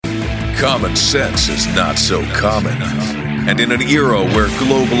Common sense is not so common. And in an era where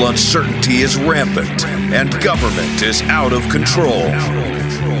global uncertainty is rampant and government is out of control,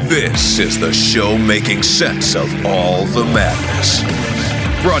 this is the show making sense of all the madness.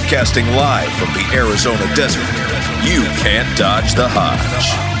 Broadcasting live from the Arizona desert, you can't dodge the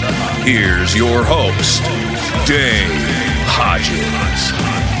Hodge. Here's your host, Dave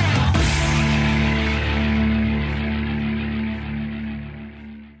Hodges.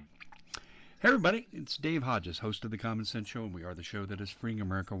 Hey everybody, it's Dave Hodges, host of the Common Sense Show, and we are the show that is freeing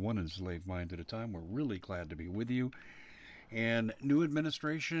America one enslaved mind at a time. We're really glad to be with you. And new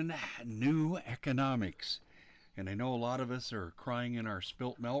administration, new economics. And I know a lot of us are crying in our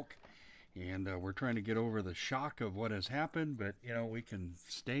spilt milk, and we're trying to get over the shock of what has happened, but we can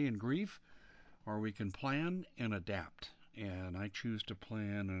stay in grief, or we can plan and adapt. And I choose to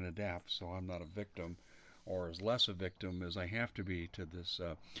plan and adapt, so I'm not a victim, or as less a victim as I have to be to this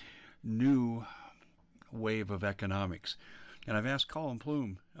new wave of economics. And I've asked Colin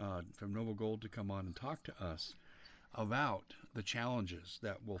Plume from Noble Gold to come on and talk to us about the challenges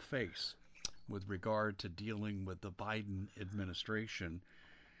that we'll face with regard to dealing with the Biden administration,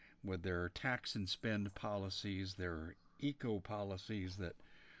 with their tax and spend policies, their eco policies that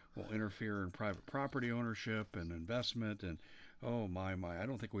will interfere in private property ownership and investment. And oh my, I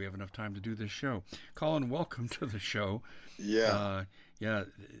don't think we have enough time to do this show. Colin, welcome to the show. Yeah. Yeah,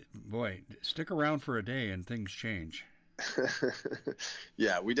 boy, stick around for a day and things change.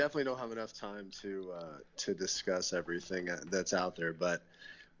 Yeah, we definitely don't have enough time to discuss everything that's out there, but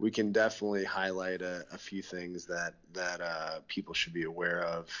we can definitely highlight a few things that people should be aware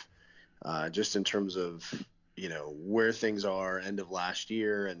of, just in terms of where things are end of last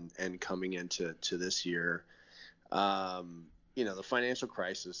year and coming into this year. The financial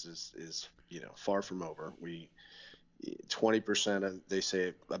crisis is far from over. 20% of, they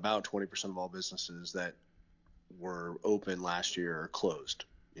say about 20% of all businesses that were open last year are closed,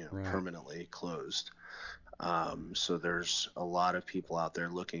 Right. Permanently closed. So there's a lot of people out there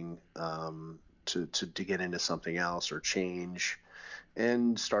looking to get into something else or change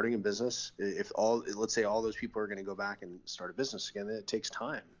and starting a business. Let's say all those people are going to go back and start a business again, it takes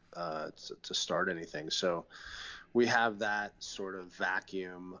time to start anything. So we have that sort of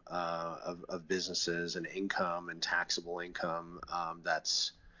vacuum of businesses and income and taxable income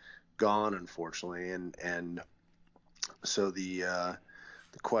that's gone, unfortunately. And so the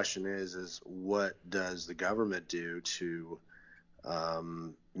question is what does the government do to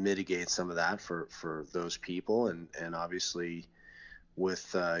mitigate some of that for those people? And obviously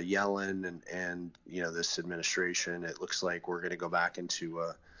with Yellen and this administration, it looks like we're going to go back into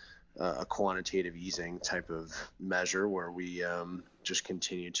a quantitative easing type of measure where we just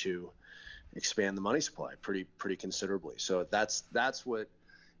continue to expand the money supply pretty considerably. So that's what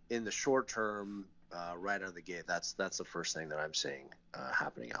in the short term, right out of the gate, that's the first thing that I'm seeing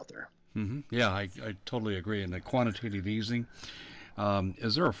happening out there. Mm-hmm. Yeah, I totally agree. And the quantitative easing,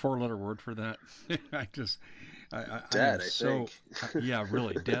 is there a four-letter word for that? I am Dead, I so, think. yeah,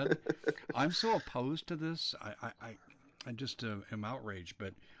 really dead. I'm so opposed to this. I just am outraged.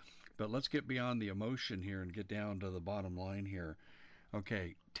 But let's get beyond the emotion here and get down to the bottom line here.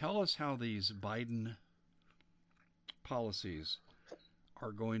 Okay, tell us how these Biden policies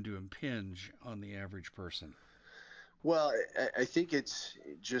are going to impinge on the average person. Well, I think it's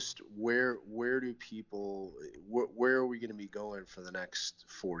just where do people, where are we going to be going for the next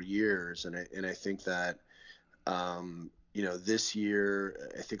 4 years? And I think that this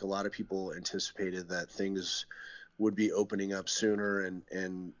year, I think a lot of people anticipated that things would be opening up sooner,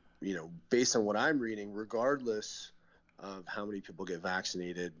 and based on what I'm reading, regardless of how many people get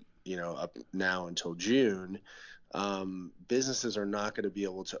vaccinated, up now until June, businesses are not going to be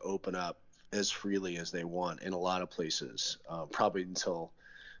able to open up as freely as they want in a lot of places, probably until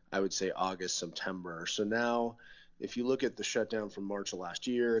I would say August, September. So now, if you look at the shutdown from March of last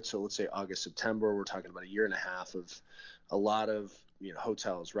year, so let's say August, September, we're talking about a year and a half of a lot of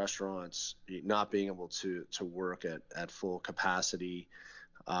hotels, restaurants not being able to work at full capacity.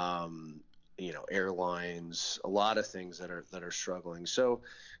 Airlines, a lot of things that are struggling. So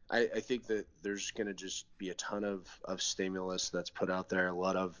I think that there's going to just be a ton of stimulus that's put out there, a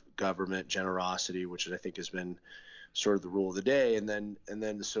lot of government generosity, which I think has been sort of the rule of the day. And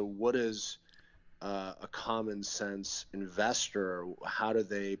then so what is a common sense investor? How do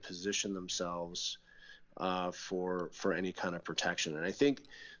they position themselves for any kind of protection? And I think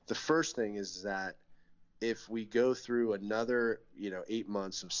the first thing is that if we go through another 8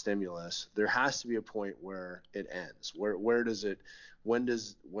 months of stimulus, there has to be a point where it ends. Where does it? When do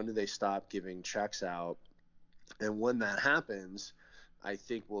they stop giving checks out? And when that happens, I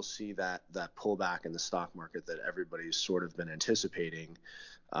think we'll see that pullback in the stock market that everybody's sort of been anticipating,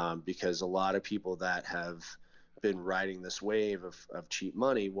 because a lot of people that have been riding this wave of cheap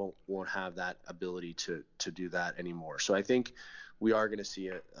money won't have that ability to do that anymore. So I think we are going to see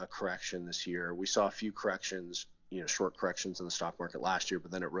a correction this year. We saw a few corrections, short corrections in the stock market last year,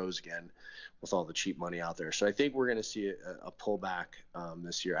 but then it rose again with all the cheap money out there. So I think we're going to see a pullback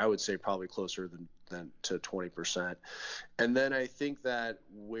this year. I would say probably closer than to 20%. And then I think that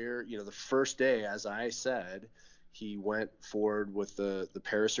the first day, as I said, he went forward with the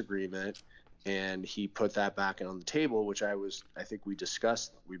Paris Agreement, and he put that back on the table, which I think we've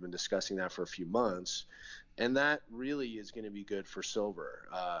been discussing that for a few months. And that really is going to be good for silver.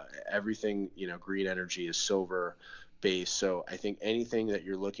 Everything, green energy is silver based. So I think anything that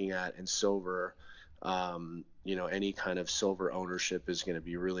you're looking at in silver, any kind of silver ownership is going to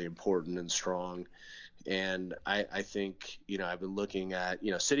be really important and strong. And I think, I've been looking at,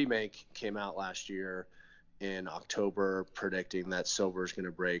 Citibank came out last year in October predicting that silver is going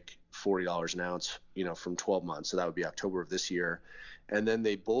to break $40 an ounce, from 12 months. So that would be October of this year. And then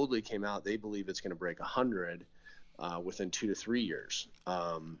they boldly came out. They believe it's going to break 100 within 2 to 3 years.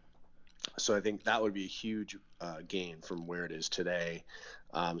 So I think that would be a huge gain from where it is today.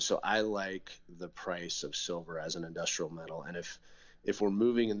 So I like the price of silver as an industrial metal. And if we're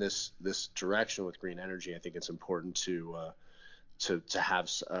moving in this direction with green energy, I think it's important to have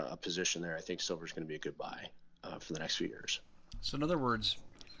a position there. I think silver is going to be a good buy for the next few years. So in other words,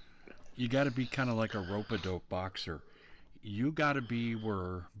 you got to be kind of like a rope-a-dope boxer. You got to be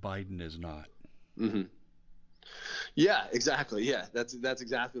where Biden is not. Mm-hmm. Yeah, exactly. Yeah, that's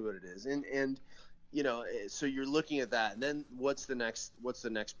exactly what it is. And so you're looking at that, and then what's the next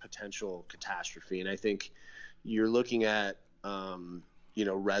potential catastrophe? And I think you're looking at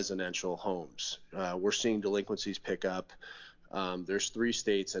residential homes. We're seeing delinquencies pick up. There's 3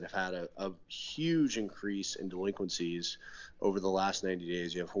 states that have had a huge increase in delinquencies over the last 90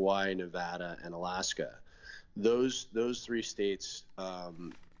 days. You have Hawaii, Nevada, and Alaska. Those 3 states,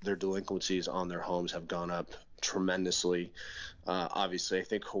 their delinquencies on their homes have gone up tremendously. Obviously, I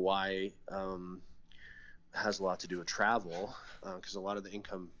think Hawaii has a lot to do with travel, because a lot of the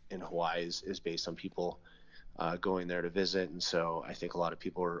income in Hawaii is based on people going there to visit. And so I think a lot of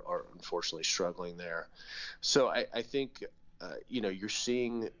people are unfortunately struggling there. So I think, you're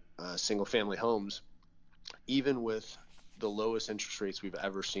seeing single family homes, even with the lowest interest rates we've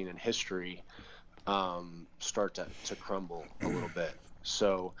ever seen in history, start to crumble a little bit.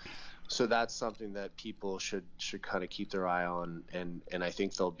 So that's something that people should kind of keep their eye on. And I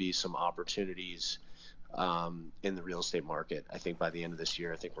think there'll be some opportunities in the real estate market. I think by the end of this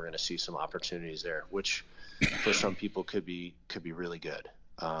year, I think we're going to see some opportunities there, which for some people could be really good.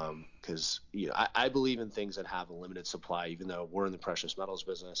 Because I believe in things that have a limited supply, even though we're in the precious metals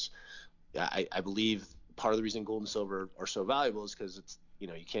business. I believe part of the reason gold and silver are so valuable is because it's, you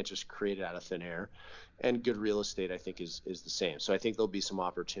can't just create it out of thin air. And good real estate, I think, is the same. So I think there'll be some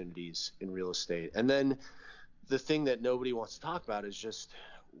opportunities in real estate. And then the thing that nobody wants to talk about is just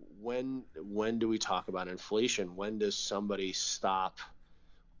when do we talk about inflation? When does somebody stop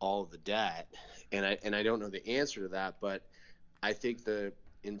all the debt? And I don't know the answer to that, but I think the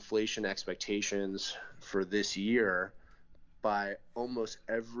inflation expectations for this year by almost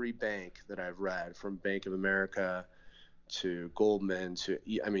every bank that I've read, from Bank of America to Goldman to,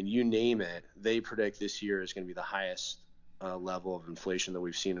 you name it, they predict this year is going to be the highest level of inflation that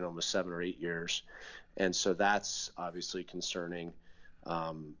we've seen in almost 7 or 8 years. And so that's obviously concerning,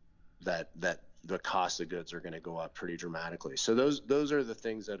 that the cost of goods are going to go up pretty dramatically. So those are the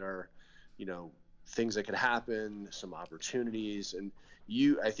things that are, things that could happen, some opportunities. And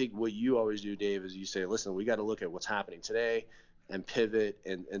I think what you always do, Dave, is you say, listen, we got to look at what's happening today and pivot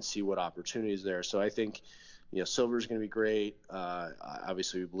and see what opportunities there. So I think, silver is going to be great.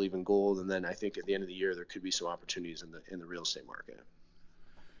 Obviously we believe in gold. And then I think at the end of the year, there could be some opportunities in the real estate market.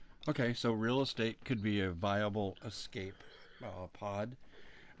 Okay, so real estate could be a viable escape pod.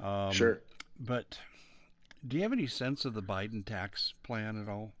 Sure. But do you have any sense of the Biden tax plan at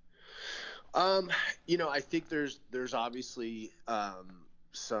all? I think there's obviously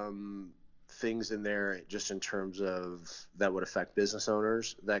some things in there just in terms of that would affect business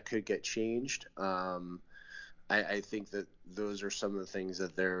owners that could get changed. I think that those are some of the things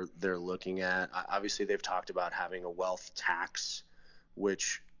that they're looking at. Obviously, they've talked about having a wealth tax,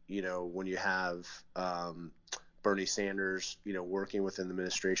 which, when you have Bernie Sanders, working within the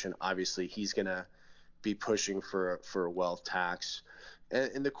administration, obviously he's going to be pushing for a wealth tax.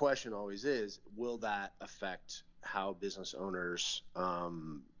 And the question always is, will that affect how business owners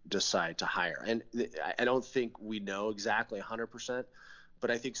decide to hire. And I don't think we know exactly 100%,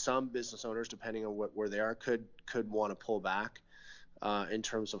 but I think some business owners, depending on where they are, could want to pull back in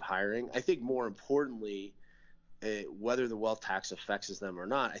terms of hiring. I think more importantly, whether the wealth tax affects them or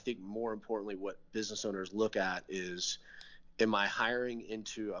not, I think more importantly, what business owners look at is, am I hiring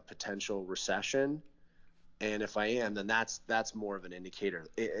into a potential recession? And if I am, then that's more of an indicator.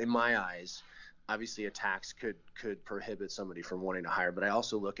 In my eyes, obviously a tax could prohibit somebody from wanting to hire, but I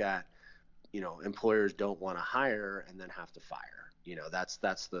also look at, employers don't want to hire and then have to fire.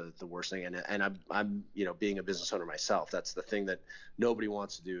 That's the worst thing. And I'm being a business owner myself, that's the thing that nobody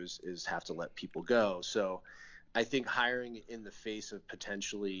wants to do is have to let people go. So I think hiring in the face of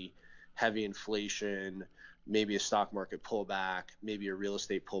potentially heavy inflation, maybe a stock market pullback, maybe a real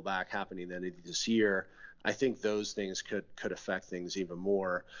estate pullback happening the end of this year, I think those things could affect things even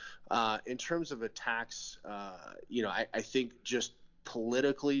more. In terms of a tax, I think just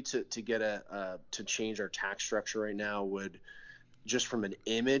politically to get to change our tax structure right now would, just from an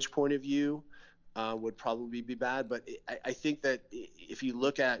image point of view, would probably be bad. But I think that if you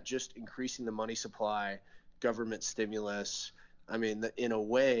look at just increasing the money supply, government stimulus, I mean, in a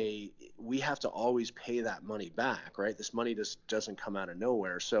way, we have to always pay that money back, right? This money just doesn't come out of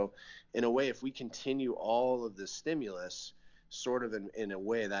nowhere. So in a way, if we continue all of this stimulus, sort of in a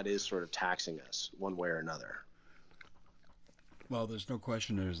way, that is sort of taxing us one way or another. Well, there's no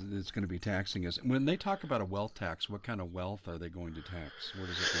question it's going to be taxing us. When they talk about a wealth tax, what kind of wealth are they going to tax? Where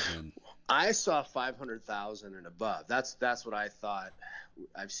does it begin? I saw 500,000 and above. That's what I thought.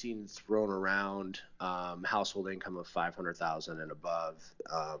 I've seen thrown around, household income of 500,000 and above.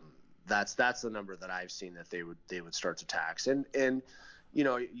 That's the number that I've seen that they would start to tax. And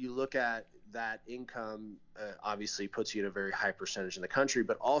you look at that income, obviously puts you at a very high percentage in the country,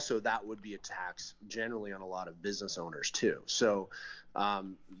 but also that would be a tax generally on a lot of business owners too. So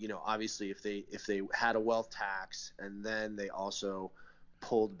obviously if they had a wealth tax and then they also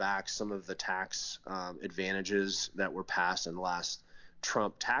pulled back some of the tax advantages that were passed in the last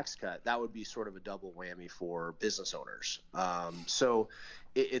Trump tax cut, that would be sort of a double whammy for business owners. So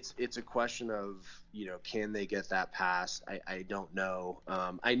it's a question of, can they get that passed? I don't know.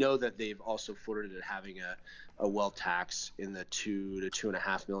 I know that they've also flirted at having a wealth tax in the $2 to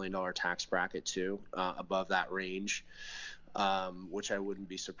 $2.5 million tax bracket too, above that range, which I wouldn't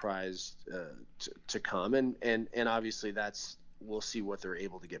be surprised to come. And obviously we'll see what they're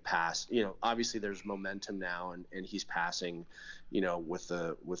able to get passed. Obviously there's momentum now, and he's passing, with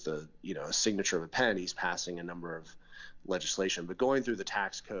a signature of a pen, he's passing a number of legislation. But going through the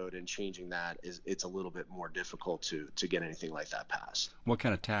tax code and changing that it's a little bit more difficult to get anything like that passed. What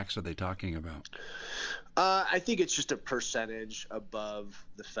kind of tax are they talking about? I think it's just a percentage above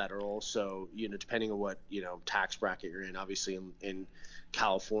the federal. So, depending on what, tax bracket you're in, obviously in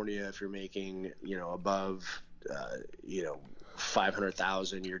California, if you're making, above,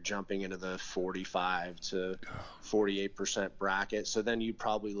 500,000, you're jumping into the 45 to 48% bracket. So then you'd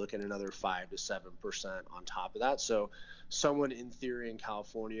probably look at another 5 to 7% on top of that. So someone in theory in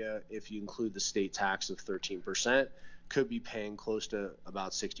California, if you include the state tax of 13%, could be paying close to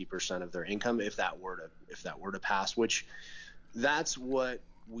about 60% of their income if that were to pass, which that's what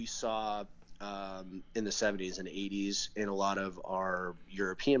we saw in the 70s and 80s in a lot of our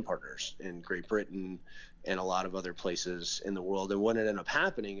European partners in Great Britain and a lot of other places in the world. And what ended up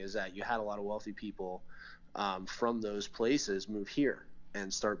happening is that you had a lot of wealthy people from those places move here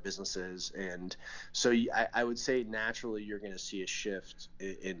and start businesses. And so I would say naturally you're going to see a shift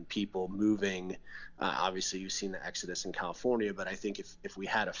in people moving. Obviously, you've seen the exodus in California, but I think if we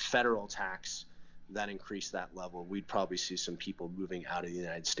had a federal tax that increased that level, we'd probably see some people moving out of the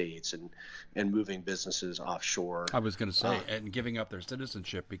United States and moving businesses offshore. I was going to say, and giving up their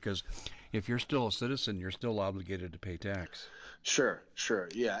citizenship, because if you're still a citizen, you're still obligated to pay tax. Sure.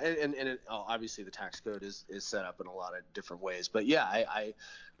 Yeah. And obviously the tax code is set up in a lot of different ways, but yeah,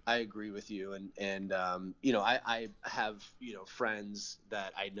 I agree with you. And I have, friends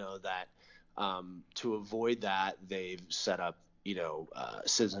that I know that, to avoid that, they've set up,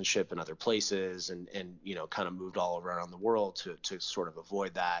 citizenship in other places and, kind of moved all around the world to sort of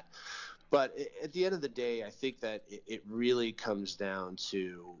avoid that. But at the end of the day, I think that it really comes down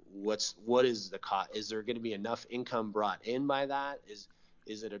to what is the cost? Is there going to be enough income brought in by that?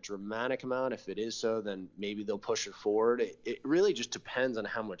 Is it a dramatic amount? If it is so, then maybe they'll push it forward. It really just depends on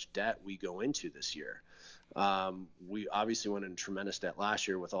how much debt we go into this year. We obviously went into tremendous debt last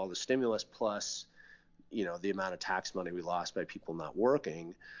year with all the stimulus plus, the amount of tax money we lost by people not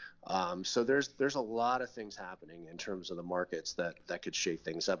working. So there's a lot of things happening in terms of the markets that could shake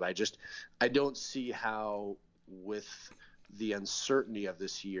things up. I don't see how with the uncertainty of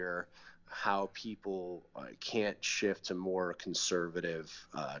this year, how people can't shift to more conservative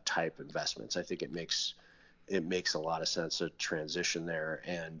type investments. I think it makes a lot of sense to transition there.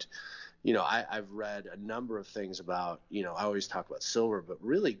 And I've read a number of things about, I always talk about silver, but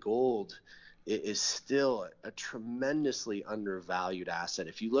really gold is still a tremendously undervalued asset.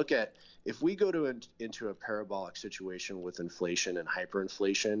 If we go into a parabolic situation with inflation and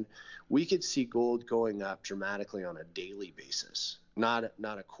hyperinflation, we could see gold going up dramatically on a daily basis, not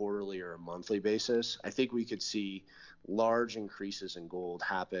a quarterly or a monthly basis. I think we could see large increases in gold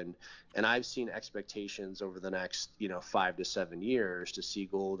happen. And I've seen expectations over the next, 5 to 7 years to see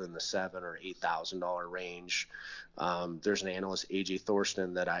gold in the $7,000 or $8,000 range. There's an analyst, AJ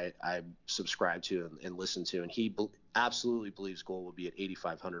Thorsten, that I subscribe to and listen to, and he absolutely believes gold will be at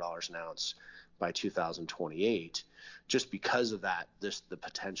 $8,500 an ounce by 2028, just because of the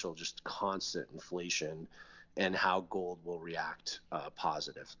potential, just constant inflation, and how gold will react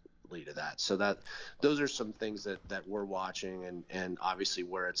positively to that. So those are some things that we're watching, and obviously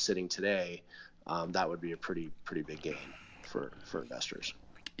where it's sitting today, that would be a pretty big gain for investors.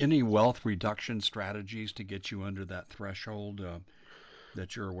 Any wealth reduction strategies to get you under that threshold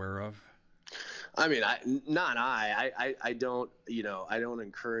that you're aware of? I mean, I don't, I don't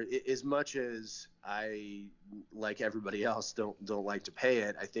encourage it as much as I, like everybody else, don't like to pay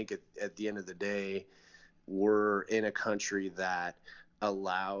it. I think at the end of the day, we're in a country that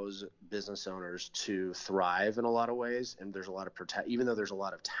allows business owners to thrive in a lot of ways, and there's a lot of even though there's a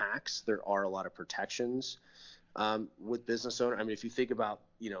lot of tax, there are a lot of protections with business owner. I mean, if you think about,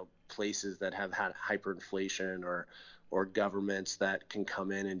 places that have had hyperinflation or governments that can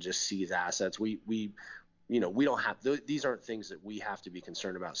come in and just seize assets, we don't have, these aren't things that we have to be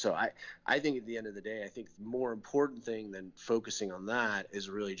concerned about. So I think at the end of the day, I think the more important thing than focusing on that is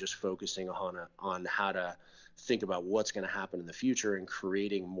really just focusing on how to think about what's going to happen in the future and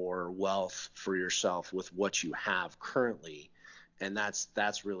creating more wealth for yourself with what you have currently. And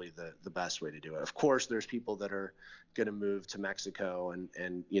that's really the best way to do it. Of course, there's people that are going to move to Mexico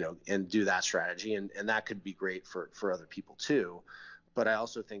and do that strategy, and that could be great for other people too. But I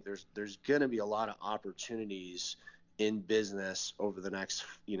also think there's going to be a lot of opportunities in business over the next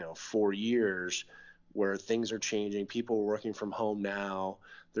 4 years where things are changing. People are working from home now.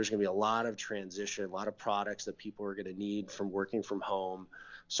 There's going to be a lot of transition, a lot of products that people are going to need from working from home.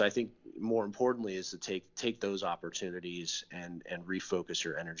 So I think more importantly is to take those opportunities and refocus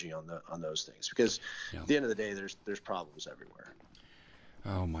your energy on those things, because at the end of the day, there's problems everywhere.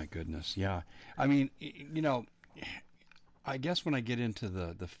 Oh my goodness, yeah. I mean, I guess when I get into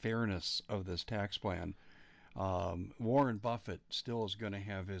the fairness of this tax plan, Warren Buffett still is going to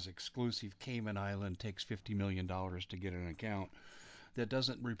have his exclusive Cayman Island, takes $50 million to get an account that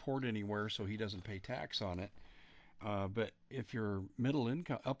doesn't report anywhere, so he doesn't pay tax on it. But if you're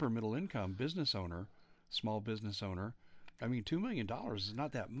upper middle income business owner, small business owner, I mean, $2 million is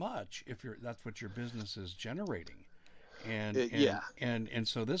not that much if that's what your business is generating. And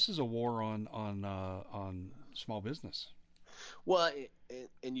so this is a war on small business. Well,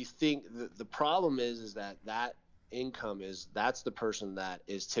 and you think the problem is that income that's the person that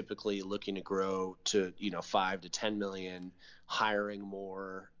is typically looking to grow to 5 to 10 million, hiring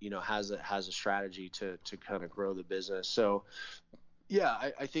more, has a strategy to kind of grow the business. So yeah,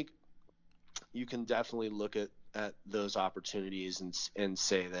 I think you can definitely look at those opportunities and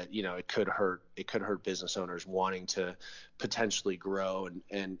say that it could hurt business owners wanting to potentially grow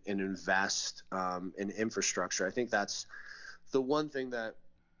and invest in infrastructure. I think that's the one thing that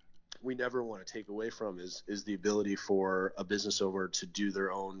we never want to take away from is the ability for a business owner to do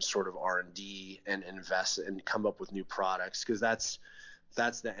their own sort of R&D and invest and come up with new products, because that's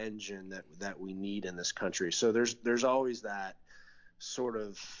the engine that we need in this country. So there's always that sort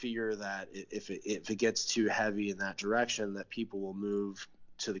of fear that if it gets too heavy in that direction, that people will move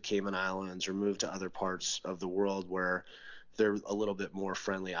to the Cayman Islands or move to other parts of the world where they're a little bit more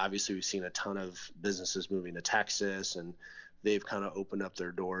friendly. Obviously, we've seen a ton of businesses moving to Texas, and they've kind of opened up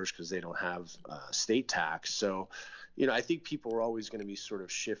their doors because they don't have state tax. So, I think people are always going to be sort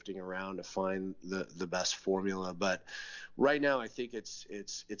of shifting around to find the best formula. But right now, I think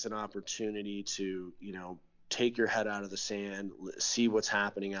it's an opportunity to, take your head out of the sand, see what's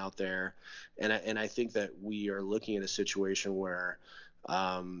happening out there. And I think that we are looking at a situation where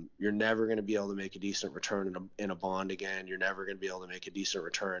you're never going to be able to make a decent return in a bond again. You're never going to be able to make a decent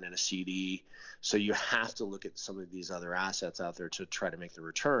return in a CD. So you have to look at some of these other assets out there to try to make the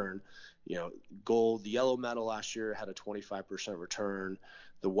return. Gold, the yellow metal last year had a 25% return.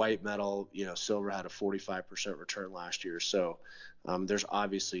 the white metal, silver had a 45% return last year. So there's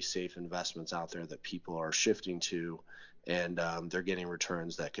obviously safe investments out there that people are shifting to, and they're getting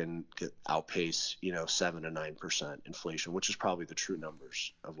returns that can outpace 7 to 9% inflation, which is probably the true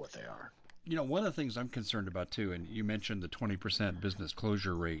numbers of what they are. One of the things I'm concerned about too, and you mentioned the 20% business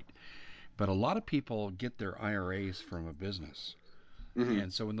closure rate, but a lot of people get their IRAs from a business. Mm-hmm.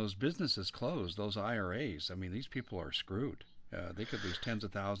 And so when those businesses close, those IRAs, I mean, these people are screwed. They could lose tens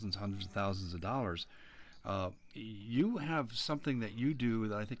of thousands, hundreds of thousands of dollars. You have something that you do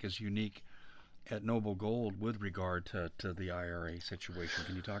that I think is unique at Noble Gold with regard to the IRA situation.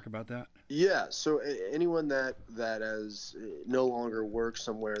 Can you talk about that? Yeah. So anyone that has no longer works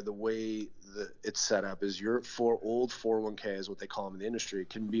somewhere, the way that it's set up is your old 401k is what they call them in the industry,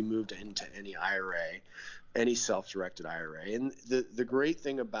 can be moved into any IRA, any self-directed IRA. And the great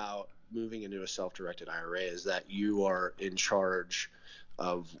thing about moving into a self-directed IRA is that you are in charge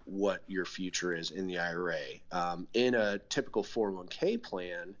of what your future is in the IRA. In a typical 401k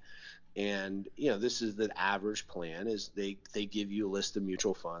plan, and this is the average plan, is they give you a list of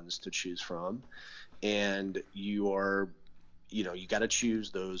mutual funds to choose from, and you got to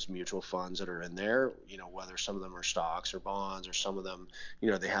choose those mutual funds that are in there, whether some of them are stocks or bonds, or some of them,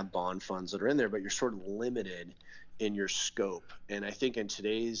 they have bond funds that are in there, but you're sort of limited in your scope. And I think in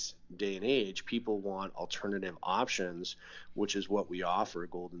today's day and age, people want alternative options, which is what we offer: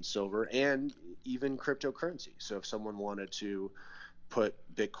 gold and silver, and even cryptocurrency. So if someone wanted to put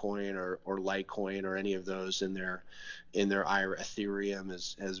Bitcoin or Litecoin or any of those in their IRA, Ethereum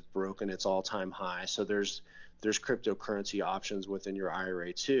has broken its all-time high. So there's cryptocurrency options within your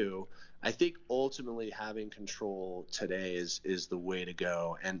IRA too. I think ultimately having control today is the way to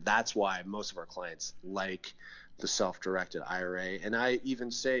go, and that's why most of our clients like the self-directed IRA. And I even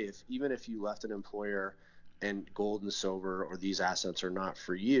say, even if you left an employer and gold and silver or these assets are not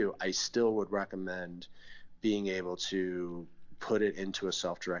for you, I still would recommend being able to put it into a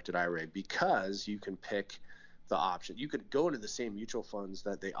self-directed IRA, because you can pick the option. You could go into the same mutual funds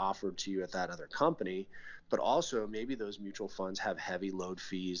that they offered to you at that other company, but also maybe those mutual funds have heavy load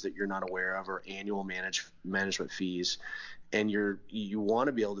fees that you're not aware of, or annual management fees, and you want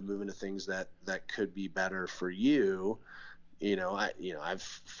to be able to move into things that could be better for you. I have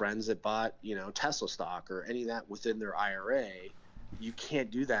friends that bought, Tesla stock or any of that within their IRA. You can't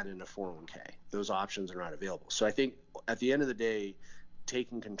do that in a 401k. Those options are not available. So I think at the end of the day,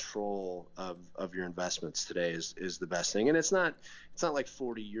 taking control of your investments today is the best thing. And it's not like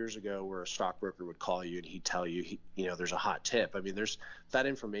 40 years ago where a stockbroker would call you and he'd tell you, there's a hot tip. I mean, that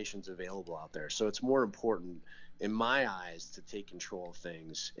information's available out there. So it's more important in my eyes to take control of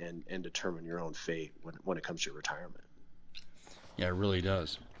things and determine your own fate when it comes to retirement. Yeah, it really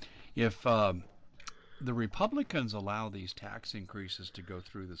does. If the Republicans allow these tax increases to go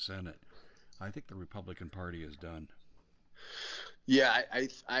through the Senate, I think the Republican Party is done. Yeah,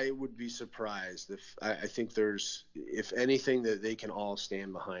 I would be surprised if I think there's, if anything that they can all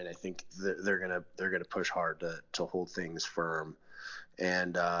stand behind. I think they're gonna push hard to hold things firm,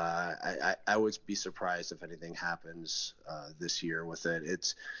 and I would be surprised if anything happens this year with it.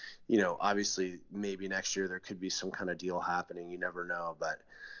 It's obviously maybe next year there could be some kind of deal happening. You never know, but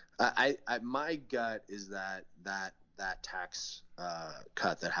my gut is that tax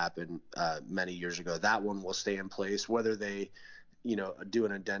cut that happened many years ago, that one will stay in place. Whether they do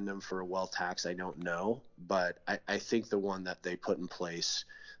an addendum for a wealth tax, I don't know, but I think the one that they put in place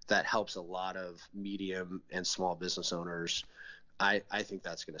that helps a lot of medium and small business owners, I think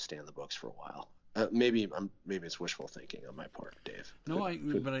that's going to stay in the books for a while. Maybe it's wishful thinking on my part, Dave. No, I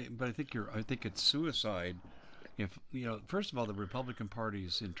think I think it's suicide. If first of all, the Republican Party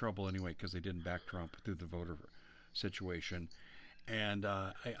is in trouble anyway because they didn't back Trump through the voter situation, and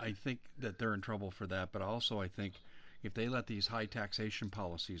I think that they're in trouble for that. But also, I think if they let these high taxation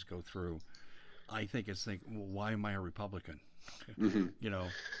policies go through, I think well, why am I a Republican? Mm-hmm. you know,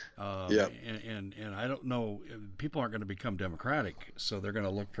 Yeah, and I don't know. People aren't going to become Democratic, so they're going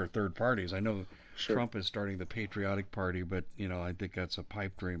to look for third parties. I know sure. Trump is starting the Patriotic Party, but I think that's a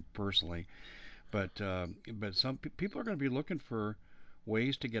pipe dream personally. But some people are going to be looking for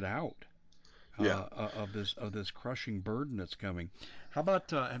ways to get out Yeah. of this crushing burden that's coming. How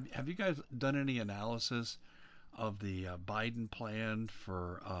about have you guys done any analysis of the Biden plan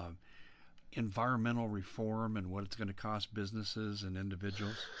for environmental reform and what it's going to cost businesses and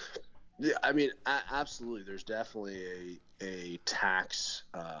individuals? Yeah, I mean, absolutely. There's definitely a tax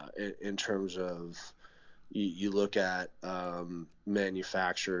in terms of, you look at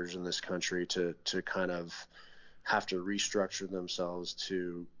manufacturers in this country to kind of have to restructure themselves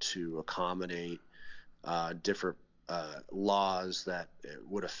to accommodate different laws that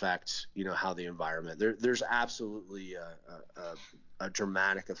would affect, how the environment. There's absolutely a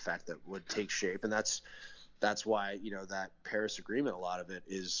dramatic effect that would take shape, and that's why that Paris Agreement, a lot of it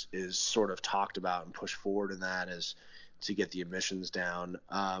is sort of talked about and pushed forward in that is to get the emissions down.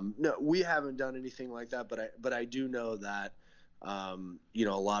 No, we haven't done anything like that, but I do know that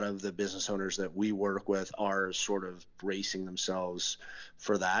a lot of the business owners that we work with are sort of bracing themselves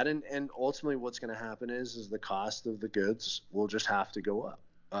for that, and ultimately what's going to happen is the cost of the goods will just have to go up,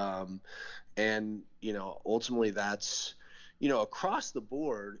 and ultimately that's across the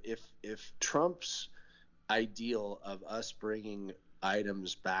board. If Trump's ideal of us bringing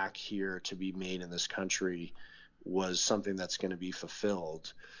items back here to be made in this country was something that's going to be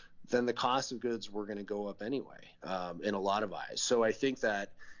fulfilled, then the cost of goods were going to go up anyway, in a lot of eyes. So I think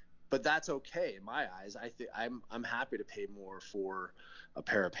that, but that's okay in my eyes. I'm happy to pay more for a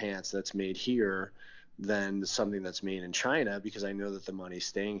pair of pants that's made here than something that's made in China, because I know that the money's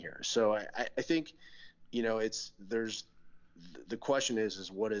staying here. So I think it's there's the question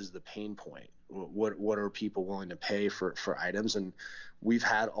is what is the pain point? What are people willing to pay for items? And we've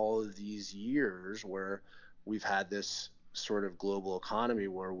had all of these years where we've had this sort of global economy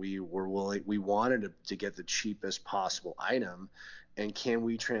where we wanted to get the cheapest possible item, and can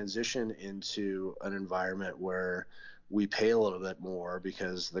we transition into an environment where we pay a little bit more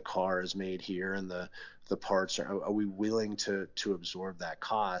because the car is made here and the parts are we willing to absorb that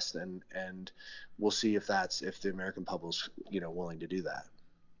cost? And we'll see if the American public's willing to do that.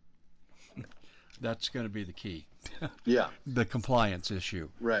 That's going to be the key. Yeah. The compliance issue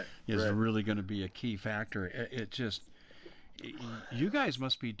Right. is Right. really going to be a key factor. It just, you guys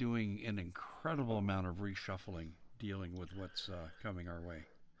must be doing an incredible amount of reshuffling dealing with what's coming our way.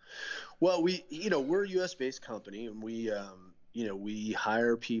 Well, we're a U.S. based company, and we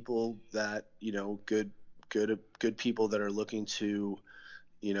hire people that good people that are looking to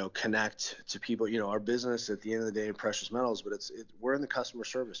connect to people. Our business at the end of the day, precious metals, but we're in the customer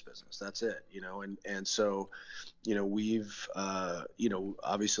service business. That's it. And so we've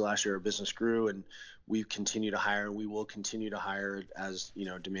obviously last year our business grew, and we've continued to hire, and we will continue to hire as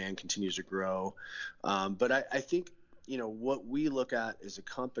demand continues to grow. But I think what we look at as a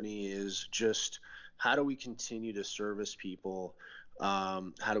company is just how do we continue to service people.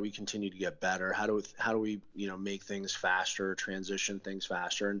 How do we continue to get better? How do we make things faster, transition things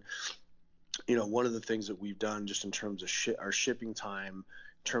faster? And one of the things that we've done just in terms of our shipping time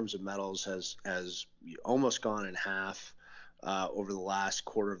in terms of metals has almost gone in half over the last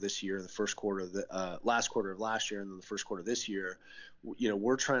quarter of this year, the first quarter of the last quarter of last year, and then the first quarter of this year.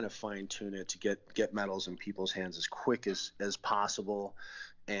 We're trying to fine tune it to get metals in people's hands as quick as possible,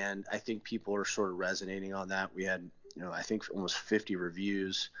 and I think people are sort of resonating on that. We had I think almost 50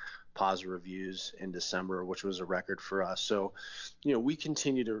 positive reviews in December, which was a record for us. So, we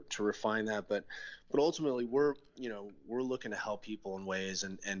continue to refine that, but ultimately we're looking to help people in ways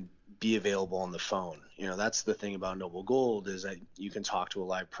and be available on the phone. That's the thing about Noble Gold is that you can talk to a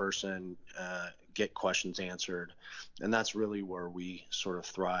live person, get questions answered, and that's really where we sort of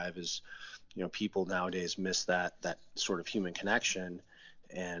thrive. Is people nowadays miss that sort of human connection,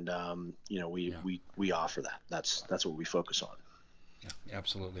 and Yeah. we offer that. That's what we focus on. Yeah,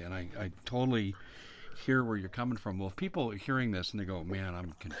 absolutely. And I totally hear where you're coming from. Well, if people are hearing this and they go, man,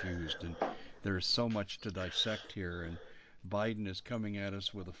 I'm confused, and there's so much to dissect here, and Biden is coming at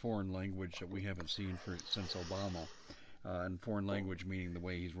us with a foreign language that we haven't seen since Obama, and foreign language meaning the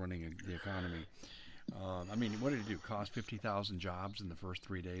way he's running the economy. I mean, what did he do? Cost 50,000 jobs in the first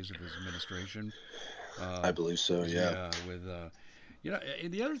 3 days of his administration. I Uh, believe so. Yeah. yeah, with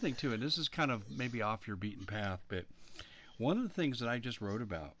and the other thing too, and this is kind of maybe off your beaten path, but one of the things that I just wrote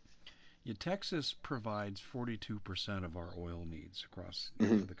about, Texas provides 42% of our oil needs across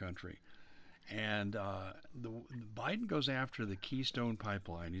Hmm. for the country, and Biden goes after the Keystone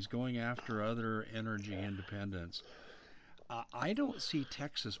Pipeline. He's going after other energy independence. I don't see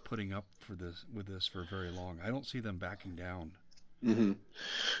Texas putting up for this for very long. I don't see them backing down. Hmm.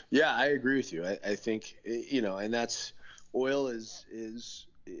 Yeah, I agree with you. I think and that's oil is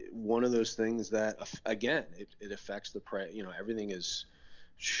one of those things that again it affects the price. Everything is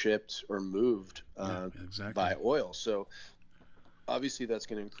shipped or moved Yeah, exactly. by oil, so obviously that's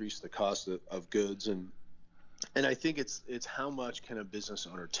going to increase the cost of goods, and I think it's how much can a business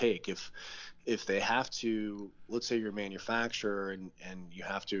owner take if they have to, let's say you're a manufacturer and you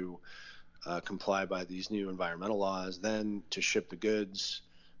have to comply by these new environmental laws, then to ship the goods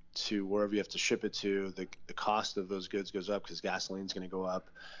to wherever you have to ship it to, the cost of those goods goes up because gasoline's going to go up.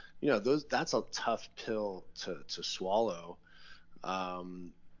 That's a tough pill to swallow.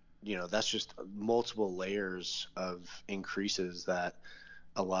 Um, that's just multiple layers of increases that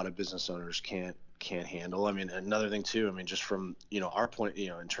a lot of business owners can't handle. I mean, another thing too, I mean, just from, our point,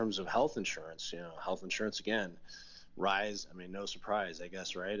 in terms of health insurance, health insurance again, rise. I mean, no surprise, I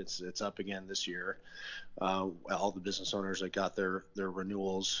guess, right? It's up again this year. All the business owners that got their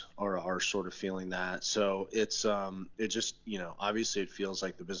renewals are sort of feeling that. So it just, obviously it feels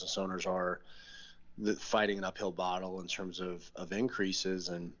like the business owners are fighting an uphill battle in terms of increases,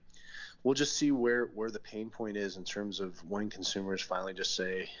 and we'll just see where the pain point is in terms of when consumers finally just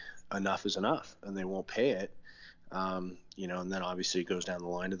say enough is enough and they won't pay it. And then obviously it goes down the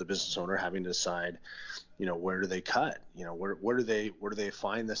line to the business owner having to decide, where do they cut? Where do they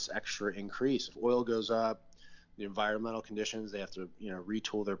find this extra increase? If oil goes up, the environmental conditions, they have to,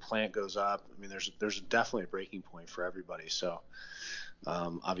 retool their plant goes up. I mean, there's definitely a breaking point for everybody. So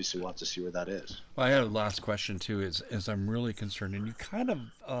obviously we'll have to see where that is. Well, I had a last question too. Is I'm really concerned, and you kind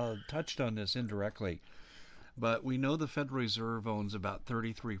of touched on this indirectly, but we know the Federal Reserve owns about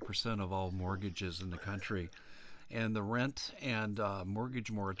 33% of all mortgages in the country, and the rent and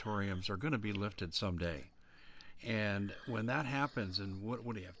mortgage moratoriums are going to be lifted someday. And when that happens, and what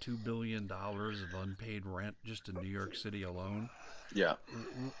do you have, $2 billion of unpaid rent just in New York City alone? Yeah.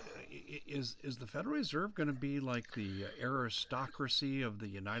 Is the Federal Reserve going to be like the aristocracy of the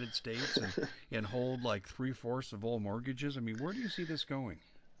United States and hold like 3/4 of all mortgages? I mean, where do you see this going?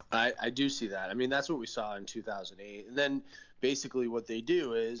 I do see that. I mean, that's what we saw in 2008. And then basically what they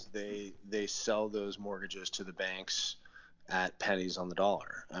do is they sell those mortgages to the banks at pennies on the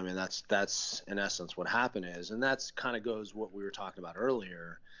dollar. I mean, that's in essence what happened is, and that's kind of goes what we were talking about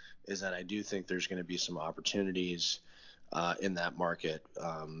earlier, is that I do think there's going to be some opportunities in that market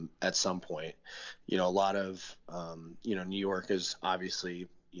at some point. A lot of New York is obviously,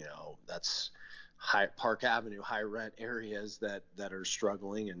 that's high Park Avenue, high rent areas that are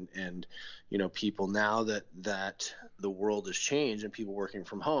struggling, and people now that the world has changed and people working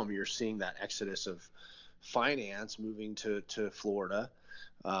from home, you're seeing that exodus of finance moving to Florida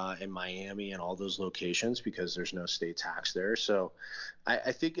and Miami and all those locations because there's no state tax there. So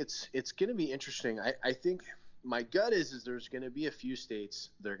I think it's going to be interesting. I think my gut is there's going to be a few states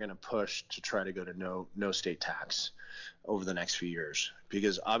that are going to push to try to go to no state tax over the next few years,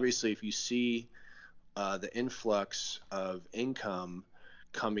 because obviously if you see the influx of income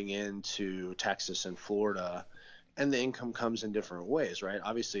coming into Texas and Florida, and the income comes in different ways, right?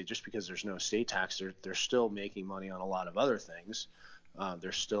 Obviously, just because there's no state tax, they're still making money on a lot of other things.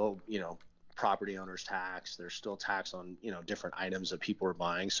 There's still, property owners tax. There's still tax on, different items that people are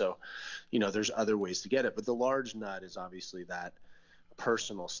buying. So, there's other ways to get it. But the large nut is obviously that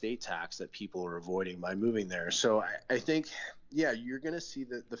personal state tax that people are avoiding by moving there. So I think, yeah, you're going to see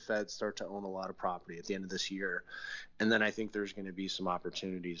the Fed start to own a lot of property at the end of this year. And then I think there's going to be some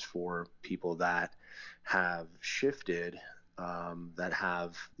opportunities for people that have shifted, that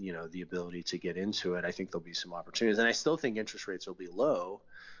have, the ability to get into it. I think there'll be some opportunities. And I still think interest rates will be low.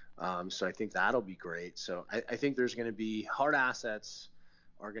 So I think that'll be great. So I think there's going to be hard assets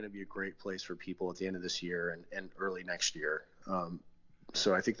are going to be a great place for people at the end of this year and early next year.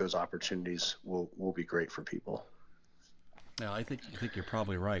 So I think those opportunities will be great for people. Yeah, I think you're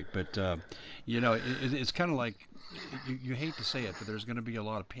probably right, but it's kind of like you hate to say it, but there's going to be a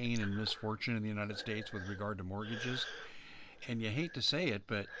lot of pain and misfortune in the United States with regard to mortgages, and you hate to say it,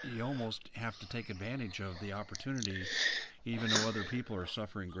 but you almost have to take advantage of the opportunity, even though other people are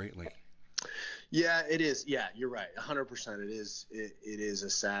suffering greatly. Yeah, it is. Yeah, you're right. 100%. It is a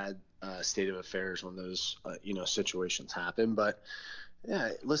sad state of affairs when those situations happen. But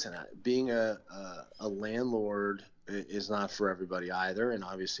yeah, listen, being a landlord is not for everybody either, and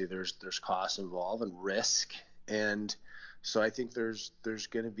obviously there's costs involved and risk, and so I think there's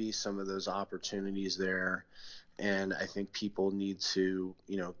going to be some of those opportunities there, and I think people need to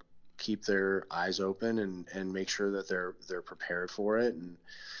keep their eyes open and make sure that they're prepared for it. And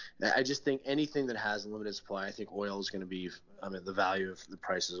I just think anything that has limited supply, I think oil is going to be, I mean, the value of the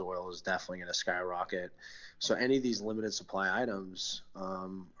prices of oil is definitely going to skyrocket. So any of these limited supply items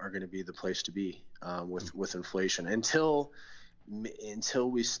are going to be the place to be with inflation until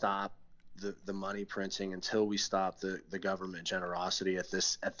we stop the money printing, until we stop the government generosity at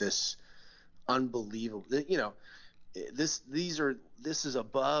this unbelievable, this is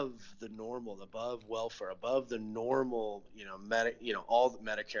above the normal, above welfare, above the normal, all the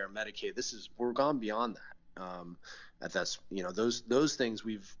Medicare and Medicaid. We're gone beyond that. That's those things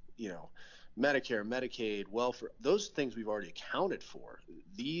we've Medicare, Medicaid, welfare, those things we've already accounted for.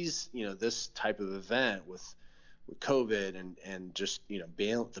 These this type of event with COVID and just the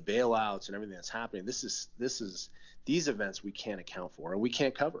bailouts and everything that's happening. This is these events we can't account for and we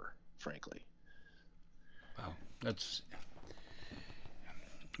can't cover. frankly. Wow, that's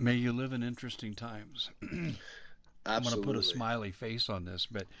may you live in interesting times. I'm going to put a Absolutely. smiley face on this,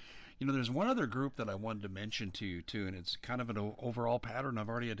 but there's one other group that I wanted to mention to you too, and it's kind of an overall pattern I've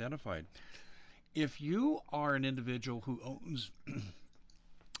already identified. If you are an individual who owns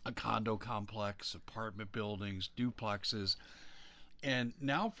a condo complex, apartment buildings, duplexes, and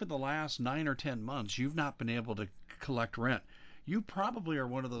now for the last 9 or 10 months you've not been able to collect rent, you probably are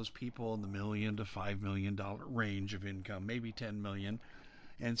one of those people in the $1 million to $5 million range of income, maybe 10 million,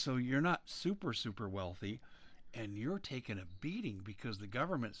 and so you're not super wealthy, and you're taking a beating because the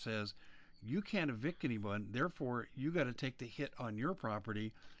government says you can't evict anyone, therefore you got to take the hit on your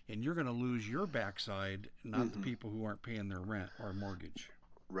property, and you're going to lose your backside, not the Hmm. people who aren't paying their rent or mortgage.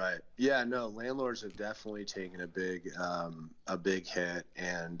 Right. Yeah. No. Landlords have definitely taken a big hit,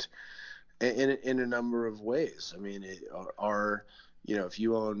 and in a number of ways. I mean, if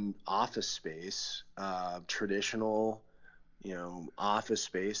you own office space, traditional, office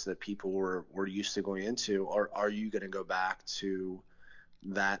space that people were used to going into, are you going to go back to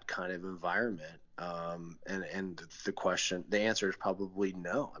that kind of environment? And the answer is probably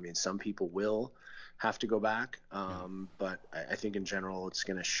no. I mean, some people will have to go back, Yeah. but I think in general it's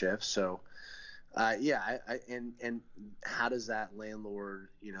going to shift. So yeah, and how does that landlord,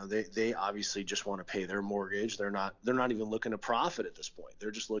 they obviously just want to pay their mortgage. They're not even looking to profit at this point.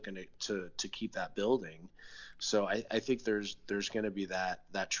 They're just looking to keep that building. So I think there's going to be that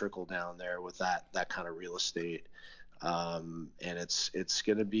trickle down there with that kind of real estate, and it's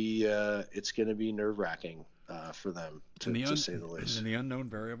going to be nerve wracking for them, And to say the least. and the unknown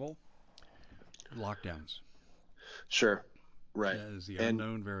variable, lockdowns. Sure, right, That is the and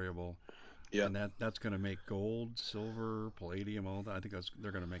unknown variable, yeah. and that's going to make gold, silver, palladium, all that. I think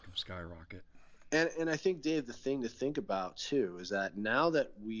they're going to make them skyrocket. And I think, Dave, the thing to think about too is that now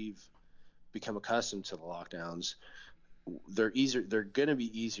that we've become accustomed to the lockdowns, they're going to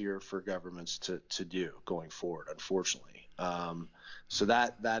be easier for governments to do going forward, unfortunately. So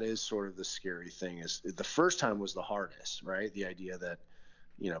that is sort of the scary thing. Is the first time was the hardest, right? The idea that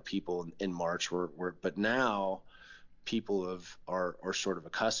people in March were, but now people are sort of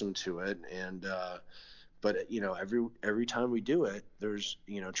accustomed to it, and but every time we do it, there's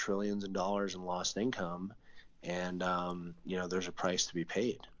trillions of dollars in lost income, and there's a price to be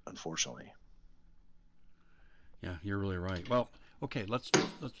paid, unfortunately. Yeah, you're really right. Well, okay, let's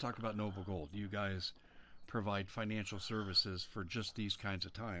talk about Noble Gold. You guys provide financial services for just these kinds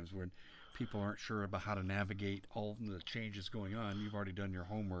of times when people aren't sure about how to navigate all the changes going on. You've already done your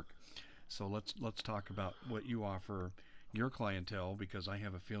homework. So let's talk about what you offer your clientele, because I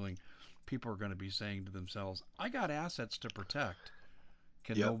have a feeling people are going to be saying to themselves, "I got assets to protect.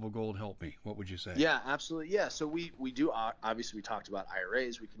 Can Yep. Noble Gold help me?" What would you say? Yeah, absolutely. Yeah. So we do, obviously, we talked about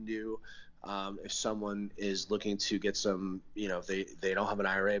IRAs. We can do, if someone is looking to get some, if they don't have an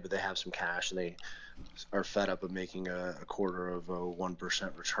IRA but they have some cash and they are fed up of making a quarter of a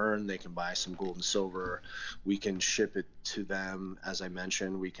 1% return, they can buy some gold and silver. We can ship it to them. As I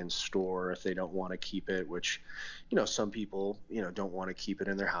mentioned, we can store if they don't want to keep it, which, some people, don't want to keep it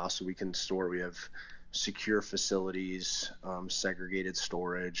in their house. So we can store. We have secure facilities, segregated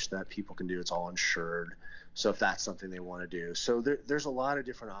storage that people can do. It's all insured. So if that's something they want to do, so there's a lot of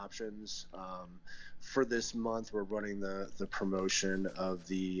different options. For this month, we're running the promotion of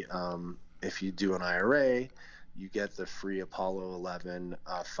the, if you do an IRA, you get the free Apollo 11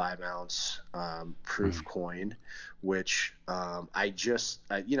 5-ounce proof Right. coin, which I'm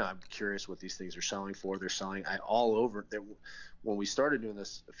curious what these things are selling for. They're selling all over. When we started doing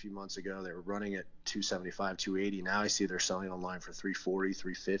this a few months ago, they were running at 275, 280. Now I see they're selling online for 340,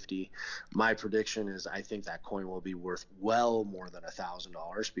 350. My prediction is I think that coin will be worth well more than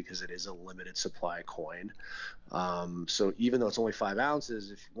 $1,000 because it is a limited supply coin. So even though it's only 5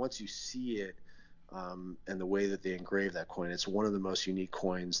 ounces, if once you see it, and the way that they engrave that coin, it's one of the most unique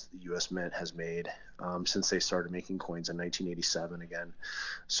coins the U.S. Mint has made, since they started making coins in 1987 again.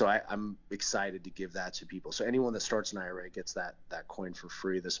 So I'm excited to give that to people. So anyone that starts an IRA gets that coin for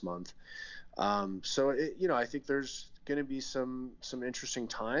free this month. I think there's going to be some interesting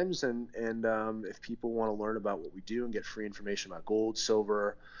times, and if people want to learn about what we do and get free information about gold,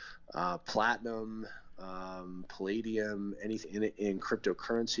 silver, platinum, palladium, anything in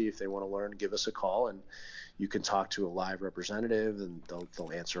cryptocurrency, if they want to learn, give us a call, and you can talk to a live representative, and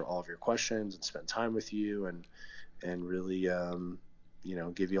they'll answer all of your questions and spend time with you, and really,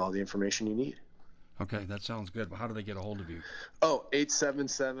 give you all the information you need. Okay, that sounds good. But how do they get a hold of you? Oh,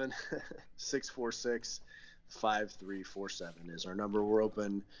 877-646-5347 is our number. We're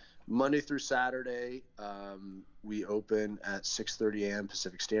open Monday through Saturday, we open at 6:30 a.m.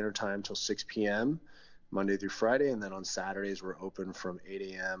 Pacific Standard Time till 6 p.m. Monday through Friday, and then on Saturdays we're open from 8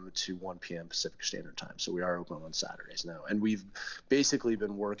 a.m. to 1 p.m. Pacific Standard Time. So we are open on Saturdays now, and we've basically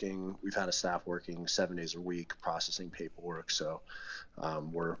been working. We've had a staff working 7 days a week processing paperwork. So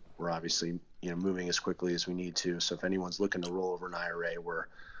we're obviously moving as quickly as we need to. So if anyone's looking to roll over an IRA, we're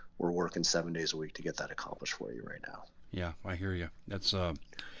working 7 days a week to get that accomplished for you right now. Yeah, I hear you. That's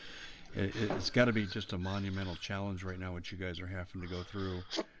it's got to be just a monumental challenge right now, what you guys are having to go through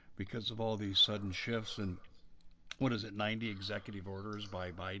because of all these sudden shifts and what is it, 90 executive orders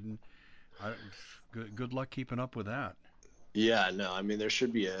by Biden. I, good luck keeping up with that. Yeah, no, I mean there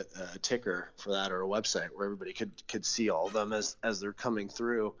should be a ticker for that or a website where everybody could see all of them as they're coming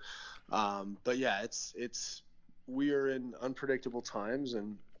through. But yeah, it's we are in unpredictable times,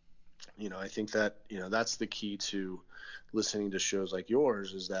 and I think that that's the key to listening to shows like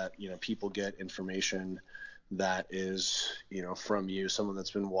yours is that people get information that is from you, someone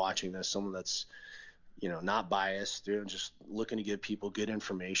that's been watching this, someone that's not biased, just looking to give people good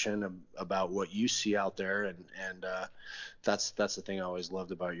information about what you see out there, and that's the thing I always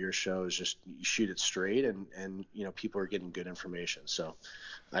loved about your show is just you shoot it straight, and people are getting good information. So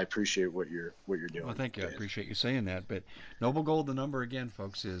I appreciate what you're Well, doing, thank you. I Dave. appreciate you saying that. But Noble Gold, the number again,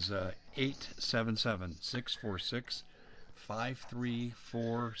 folks, is 877 646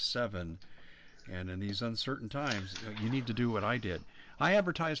 5347. And in these uncertain times, you need to do what I did. I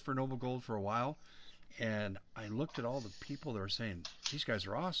advertised for Noble Gold for a while, and I looked at all the people that were saying, these guys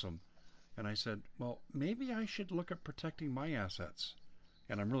are awesome. And I said, well, maybe I should look at protecting my assets.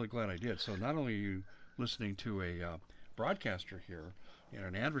 And I'm really glad I did. So not only are you listening to a broadcaster here and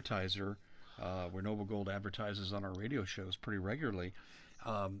an advertiser, where Noble Gold advertises on our radio shows pretty regularly,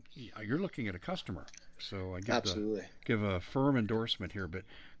 you're looking at a customer. So I Absolutely. give a firm endorsement here. But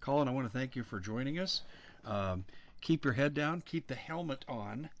Colin, I want to thank you for joining us. Um, keep your head down, keep the helmet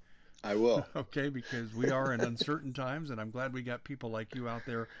on, I will. okay, because we are in uncertain times, and I'm glad we got people like you out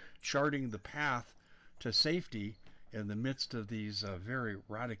there charting the path to safety in the midst of these very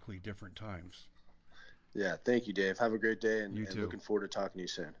radically different times. Yeah, thank you, Dave. Have a great day, and, You and too. looking forward to talking to you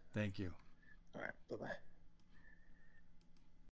soon. Thank you. All right, bye bye.